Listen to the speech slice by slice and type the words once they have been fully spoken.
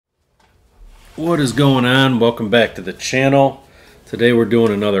What is going on? Welcome back to the channel. Today we're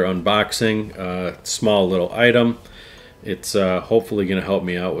doing another unboxing, small little item. It's hopefully going to help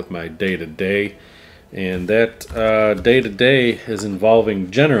me out with my day-to-day, and that day-to-day is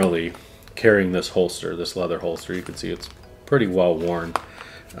involving generally carrying this holster, this leather holster. You can see it's pretty well worn.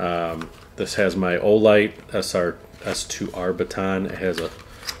 This has my Olight S2R baton. It has a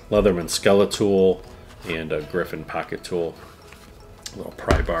Leatherman Skeletool and a Griffin pocket tool, a little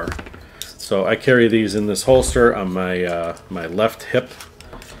pry bar. So I carry these in this holster on my my left hip,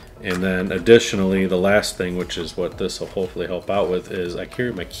 and then additionally the last thing, which is what this will hopefully help out with, is I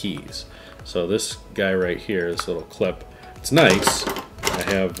carry my keys. So this guy right here, this little clip, it's nice. I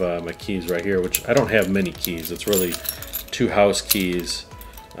have my keys right here, which I don't have many keys. It's really 2 house keys,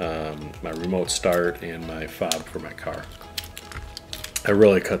 my remote start, and my fob for my car. I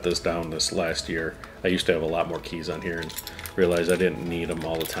really cut this down this last year. I used to have a lot more keys on here and realized I didn't need them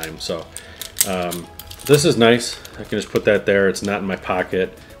all the time. So this is nice. I can just put that there. It's not in my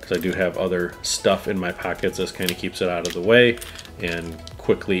pocket because I do have other stuff in my pockets. This kind of keeps it out of the way and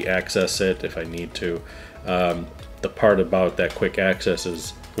quickly access it if I need to. The part about that quick access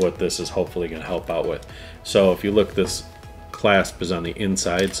is what this is hopefully going to help out with. So if you look, this clasp is on the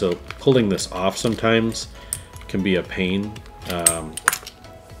inside, so pulling this off sometimes can be a pain.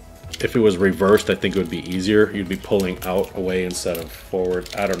 If it was reversed, I think it would be easier. You'd be pulling out away instead of forward.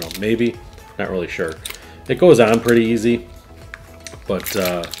 I don't know, maybe, not really sure. It goes on pretty easy, but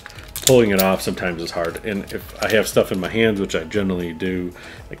pulling it off sometimes is hard. And if I have stuff in my hands, which I generally do,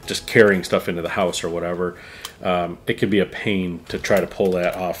 like just carrying stuff into the house or whatever, it can be a pain to try to pull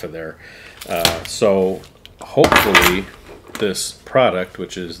that off of there. So hopefully this product,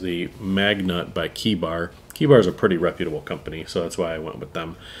 which is the MagNut by KeyBar. KeyBar is a pretty reputable company, so that's why I went with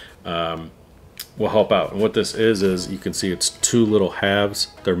them. Will help out. And what this is you can see it's 2 little halves.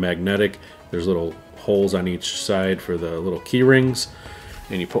 They're magnetic. There's little holes on each side for the little key rings,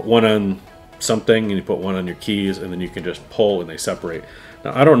 and you put one on something and you put one on your keys, and then you can just pull and they separate.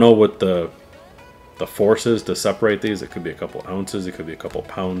 Now I don't know what the force is to separate these. It could be a couple ounces, it could be a couple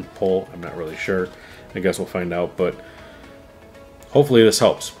pound pull. I'm not really sure. I guess we'll find out, but hopefully this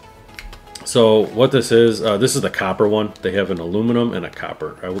helps. So what this is the copper one. They have an aluminum and a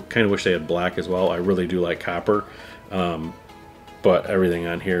copper. I kind of wish they had black as well. I really do like copper, but everything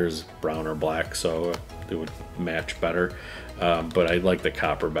on here is brown or black, so it would match better. But I like the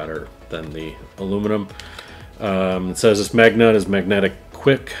copper better than the aluminum. It says this MagNut is magnetic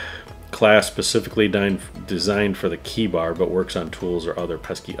quick class, specifically designed for the KeyBar, but works on tools or other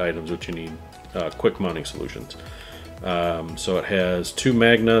pesky items which you need quick mounting solutions. So it has 2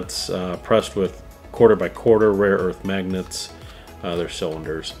 magnets pressed with 1/4 by 1/4 rare earth magnets. They're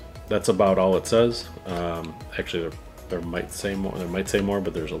cylinders. That's about all it says. Actually, there might say more. There might say more,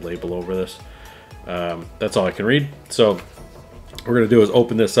 but there's a label over this. That's all I can read. So what we're gonna do is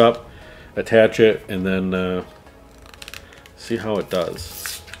open this up, attach it, and then see how it does.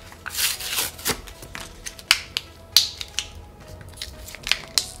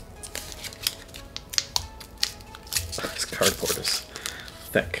 Cardboard is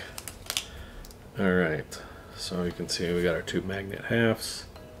thick. Alright, so you can see we got our 2 magnet halves.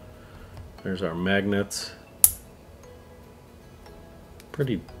 There's our magnets.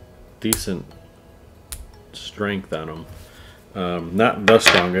 Pretty decent strength on them. Not the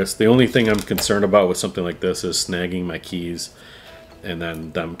strongest. The only thing I'm concerned about with something like this is snagging my keys and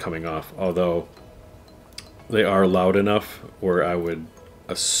then them coming off, although they are loud enough where I would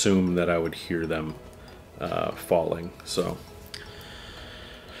assume that I would hear them falling. So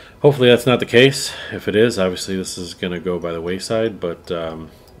hopefully that's not the case. If it is, obviously this is going to go by the wayside, but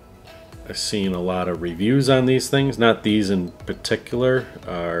I've seen a lot of reviews on these things. Not these in particular,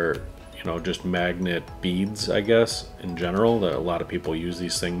 are, you know, just magnet beads, I guess, in general. That a lot of people use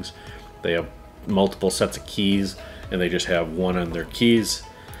these things. They have multiple sets of keys and they just have one on their keys,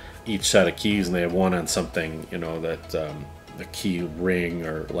 each set of keys, and they have one on something, you know, that a key ring,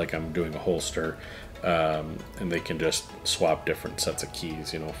 or like I'm doing a holster. And they can just swap different sets of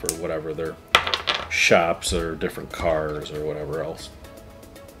keys, you know, for whatever their shops or different cars or whatever else.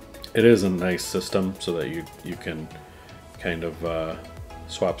 It is a nice system so that you can kind of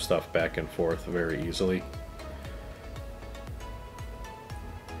swap stuff back and forth very easily.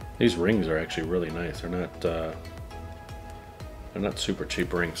 These rings are actually really nice. They're not super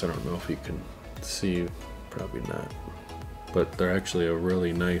cheap rings. I don't know if you can see, probably not, but they're actually a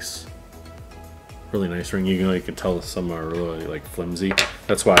really nice ring. You can tell some are really like flimsy.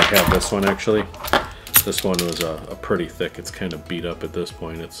 That's why I have this one actually. This one was a pretty thick. It's kind of beat up at this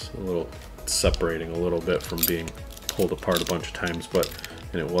point. It's a little separating a little bit from being pulled apart a bunch of times, but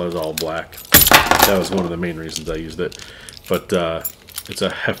and it was all black. That was one of the main reasons I used it. But it's a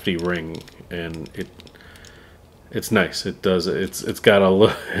hefty ring, and it's nice. It's got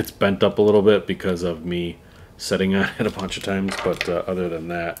it's bent up a little bit because of me sitting on it a bunch of times. But other than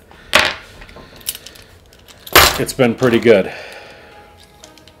that, it's been pretty good.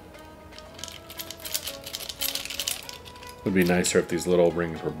 Would be nicer if these little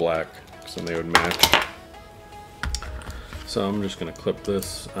rings were black, so then they would match. So I'm just going to clip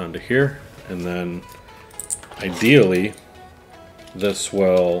this onto here, and then ideally this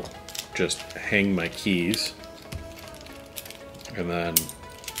will just hang my keys, and then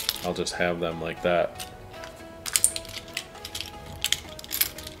I'll just have them like that.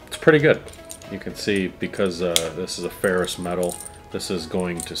 It's pretty good. You can see, because this is a ferrous metal, this is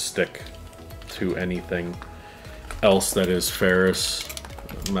going to stick to anything else that is ferrous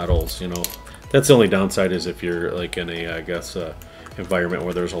metals, you know. That's the only downside, is if you're like in a, I guess, environment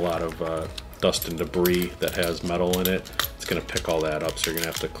where there's a lot of dust and debris that has metal in it, it's going to pick all that up, so you're going to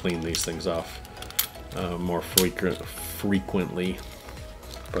have to clean these things off more frequently.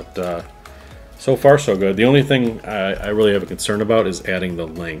 But so far so good. The only thing I really have a concern about is adding the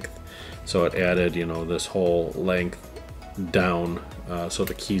length. So it added, you know, this whole length down, so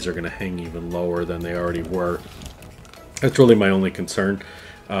the keys are going to hang even lower than they already were. That's really my only concern.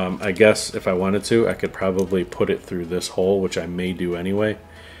 I guess if I wanted to, I could probably put it through this hole, which I may do anyway,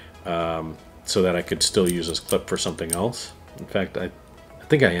 so that I could still use this clip for something else. In fact, I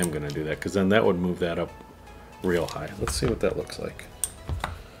think I am going to do that, because then that would move that up real high. Let's see what that looks like.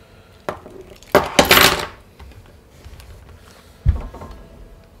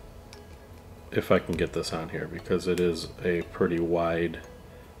 If I can get this on here, because it is a pretty wide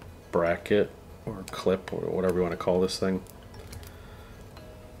bracket or clip or whatever you want to call this thing.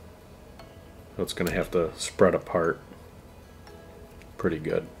 So it's going to have to spread apart pretty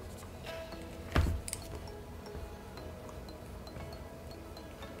good.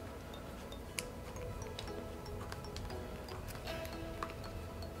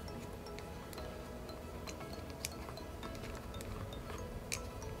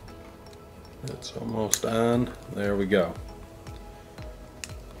 It's almost on. There we go.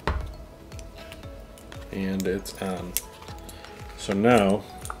 And it's on. So now,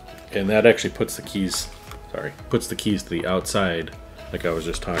 and that actually puts the keys, puts the keys to the outside, like I was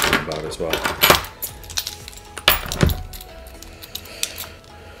just talking about as well.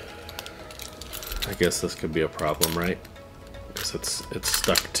 I guess this could be a problem, right? Because it's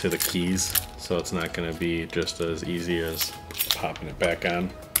stuck to the keys, so it's not going to be just as easy as popping it back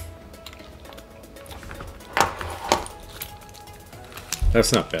on.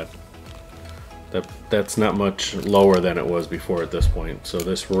 That's not bad. That's not much lower than it was before at this point. So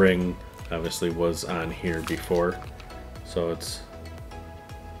this ring obviously was on here before, so it's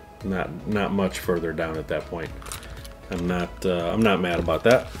not much further down at that point. I'm not mad about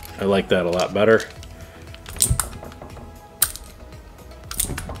that. I like that a lot better.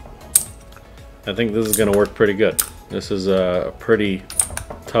 I think this is going to work pretty good. This is a pretty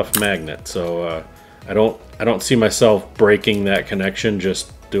tough magnet, so I don't see myself breaking that connection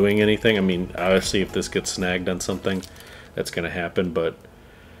just doing anything. I mean, obviously if this gets snagged on something, that's going to happen, but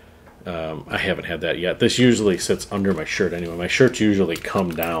I haven't had that yet. This usually sits under my shirt anyway. My shirts usually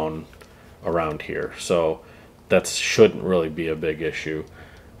come down around here, so that shouldn't really be a big issue.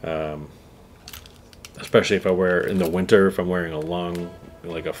 Especially if I wear in the winter, if I'm wearing a long,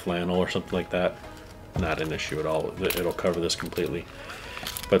 like a flannel or something like that, not an issue at all. It'll cover this completely.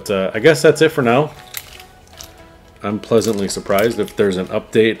 But I guess that's it for now. I'm pleasantly surprised. If there's an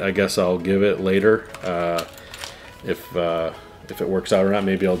update, I guess I'll give it later. If it works out or not,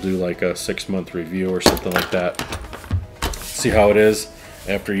 maybe I'll do like a 6-month review or something like that. See how it is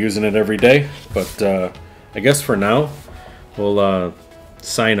after using it every day. But I guess for now, we'll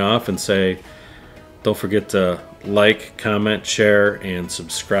sign off and say, don't forget to like, comment, share, and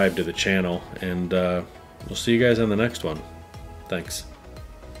subscribe to the channel. And we'll see you guys on the next one. Thanks.